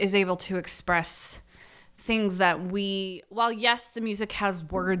oftentimes is able to express things that while yes, the music has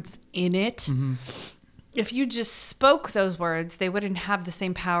words in it, if you just spoke those words, they wouldn't have the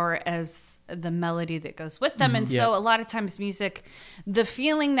same power as the melody that goes with them. And so a lot of times music, the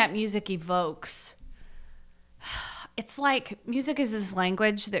feeling that music evokes, it's like music is this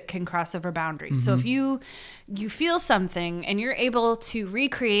language that can cross over boundaries. So if you feel something and you're able to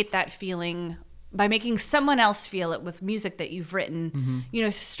recreate that feeling by making someone else feel it with music that you've written,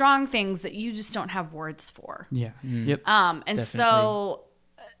 strong things that you just don't have words for. Yeah. Yep. And Definitely. so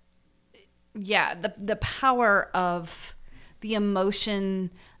the power of the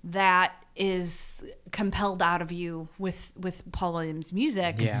emotion that is compelled out of you with Paul Williams'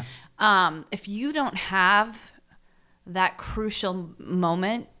 music. Yeah. If you don't have that crucial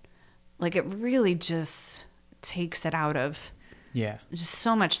moment, like it really just takes it out of just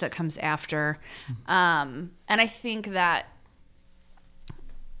so much that comes after. And I think that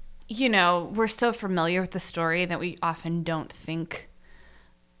we're so familiar with the story that we often don't think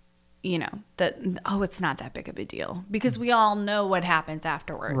that it's not that big of a deal because we all know what happens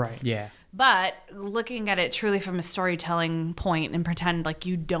afterwards. Right. Yeah. But looking at it truly from a storytelling point and pretend like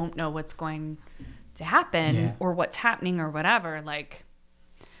you don't know what's going to happen or what's happening or whatever, like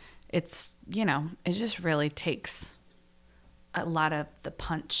it's, it just really takes a lot of the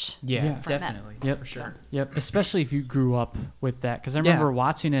punch. Yeah, definitely. Yep, for sure. Yep, especially if you grew up with that. Because I remember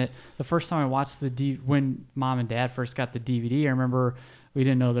watching it the first time I watched when Mom and Dad first got the DVD. I remember we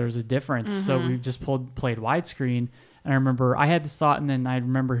didn't know there was a difference, so we just played widescreen. And I remember I had this thought, and then I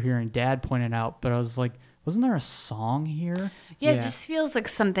remember hearing Dad point it out, but I was like, wasn't there a song here? Yeah, it just feels like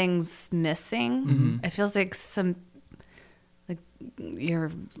something's missing. It feels like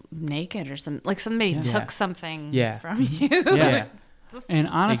you're naked or something. Like somebody took something from you. Yeah. And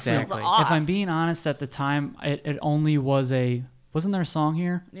honestly, if I'm being honest, at the time, it only was wasn't there a song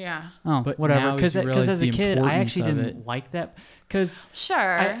here? Yeah. Oh, but whatever. Because as a kid, I actually didn't like that. Because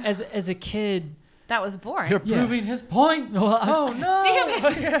as a kid, that was boring. You're proving his point. Well, no.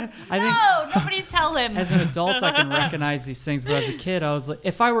 Damn it. Nobody tell him. As an adult, I can recognize these things. But as a kid, I was like,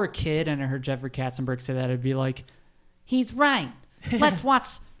 if I were a kid and I heard Jeffrey Katzenberg say that, I'd be like, he's right. Let's watch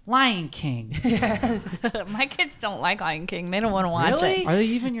Lion King. My kids don't like Lion King. They don't want to watch it. Are they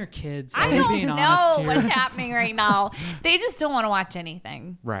even your kids? I don't know what's happening right now. They just don't want to watch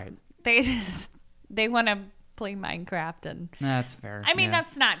anything. Right. They want to play Minecraft and that's fair. I mean,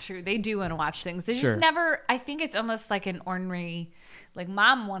 that's not true. They do want to watch things. They just never. I think it's almost like an ornery, like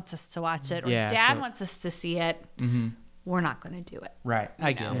Mom wants us to watch it or Dad wants us to see it. We're not going to do it. Right.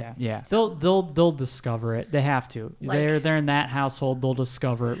 I get it. Yeah. They'll discover it. They have to. Like, they're in that household. They'll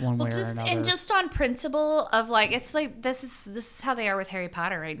discover it one way or another. And just on principle of like, it's like this is how they are with Harry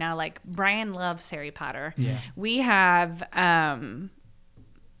Potter right now. Like Brian loves Harry Potter. Yeah. We have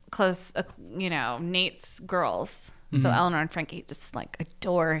close, Nate's girls. So Eleanor and Frankie just like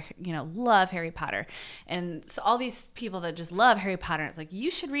adore, love Harry Potter. And so all these people that just love Harry Potter, it's like, you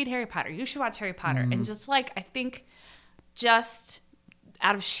should read Harry Potter. You should watch Harry Potter. And just like, I think just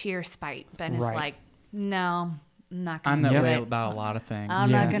out of sheer spite, Ben is like, no, I'm not going to do it. I'm that way about a lot of things.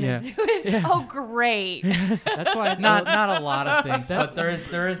 I'm not going to do it. Yeah. Oh, great. That's why not a lot of things, but there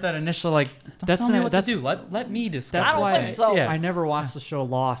is that initial like, tell me what to do. Let me discuss. That's why I never watched the show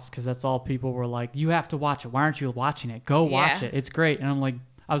Lost, because that's all people were like, you have to watch it. Why aren't you watching it? Go watch it. It's great. And I'm like,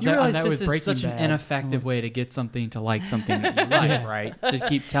 you realize this is such an ineffective way to get something to like something that you like, right? To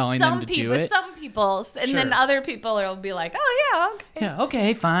keep telling them to do it. Some people, and then other people will be like, "Oh yeah, okay, yeah,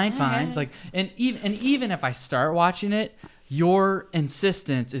 okay, fine." It's like, and even if I start watching it, your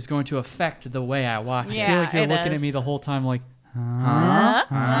insistence is going to affect the way I watch it. I feel like you're looking at me the whole time like, Pretty good,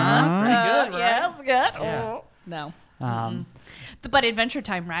 right? Yeah, it's good. Yeah. Oh, no. But Adventure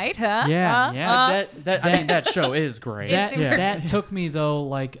Time, right? Huh? Yeah. That show is great. That took me though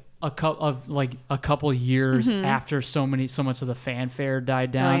like a couple years after so much of the fanfare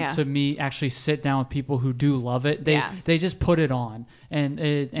died down to me actually sit down with people who do love it. They just put it on and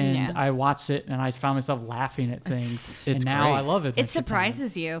I watched it and I found myself laughing at things. It's and now great. I love it. It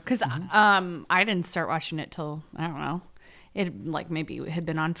surprises you because I didn't start watching it till I don't know. It like maybe it had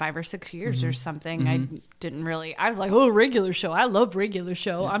been on 5 or 6 years or something. I didn't really. I was like, oh, regular show. I love regular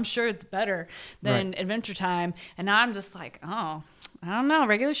show. I'm sure it's better than Adventure Time. And now I'm just like, oh, I don't know.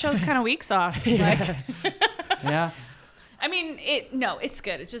 Regular show's kind of weak sauce. Like, yeah. I mean, it's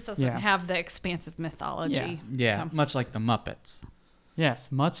good. It just doesn't have the expansive mythology. Yeah, much like the Muppets.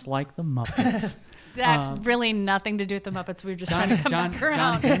 Yes, much like the Muppets. That's really nothing to do with the Muppets. We were just trying to come back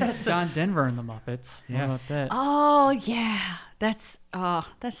around. John Denver and the Muppets. Yeah. What about that? Oh yeah, that's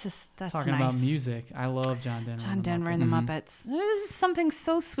talking nice. about music. I love John Denver. John Denver and the Muppets. There's something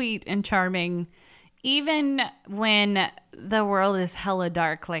so sweet and charming, even when the world is hella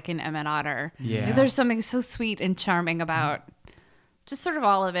dark, like in Emmet Otter. Yeah. There's something so sweet and charming about just sort of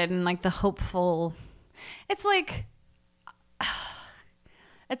all of it, and like the hopeful. It's like.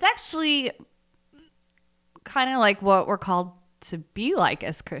 It's actually kind of like what we're called to be like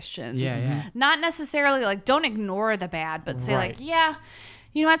as Christians. Yeah. Not necessarily like don't ignore the bad, but say like, yeah,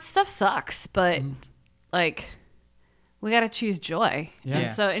 you know what, stuff sucks, but like we got to choose joy. Yeah.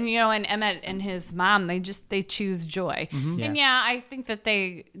 And so, and you know, and Emmet and his mom, they choose joy. And I think that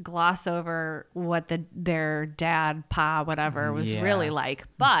they gloss over what their dad, pa, whatever was really like.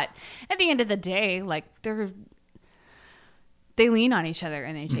 But at the end of the day, like they lean on each other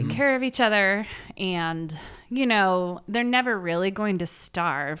and they take care of each other, and you know they're never really going to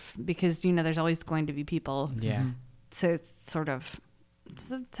starve because you know there's always going to be people to sort of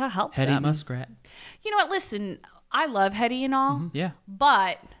to help Hetty them. Muskrat. You know what? Listen, I love Hetty and all, Yeah.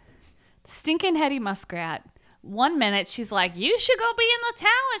 but stinking Hetty Muskrat. 1 minute she's like, you should go be in the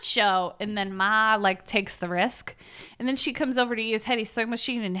talent show, and then Ma like takes the risk, and then she comes over to use Hetty's sewing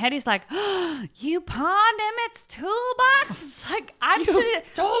machine, and Hetty's like, oh, you pawned Emmett's toolbox. It's like You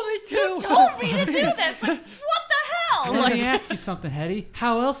told me to. You told me to do this. Like, what the hell? Let Like, me ask you something, Hetty.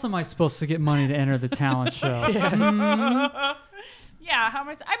 How else am I supposed to get money to enter the talent show? yeah, how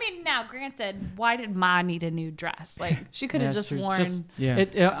much? I mean, now granted, why did Ma need a new dress? Like, she could have That's just true.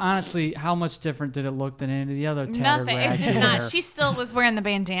 worn. Honestly, how much different did it look than any of the other tattered Nothing. It rags did you not. wear? She still was wearing the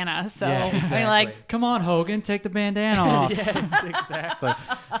bandana. So exactly. I mean, like, Come on, Hogan, take the bandana off. Yes, exactly.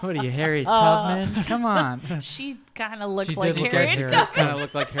 What are you, Harriet Tubman? Come on. she kind of looks She like did look Harriet like Just Tubman. kind of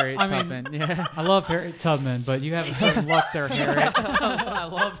looked like Harriet Tubman. Yeah. I love Harriet Tubman, but you have a certain look there, Harriet. I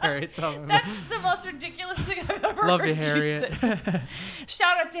love Harriet Tubman. That's the most ridiculous thing I've ever Love heard. you, Harriet.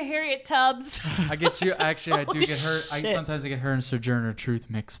 Shout out to Harriet Tubbs. I get you. Actually, I do Holy get her. shit. Sometimes I get her and Sojourner Truth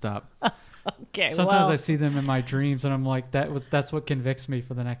mixed up. Okay, Sometimes well, I see them in my dreams, and I'm like, that's what convicts me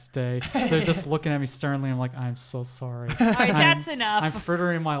for the next day. They're just looking at me sternly. I'm like, I'm so sorry. all right, that's enough. I'm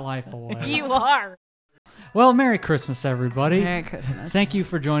frittering my life away. You are. Well, Merry Christmas, everybody. Merry Christmas. Thank you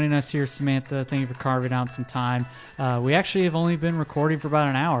for joining us here, Samantha. Thank you for carving out some time. We actually have only been recording for about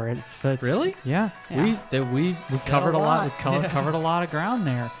an hour. It's Really? Yeah. We Covered a lot. We covered a lot of ground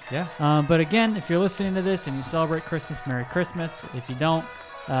there. Yeah. But again, if you're listening to this and you celebrate Christmas, Merry Christmas. If you don't,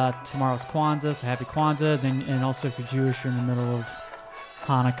 tomorrow's Kwanzaa, so happy Kwanzaa. And also, if you're Jewish, you're in the middle of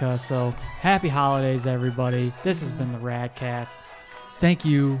Hanukkah. So happy holidays, everybody. This has been the Radcast. Thank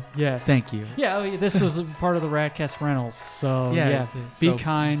you. Yes. Thank you. Yeah, this was a part of the Radcast Rentals. So Yeah, be so-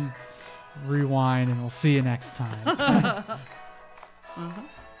 kind, rewind, and we'll see you next time.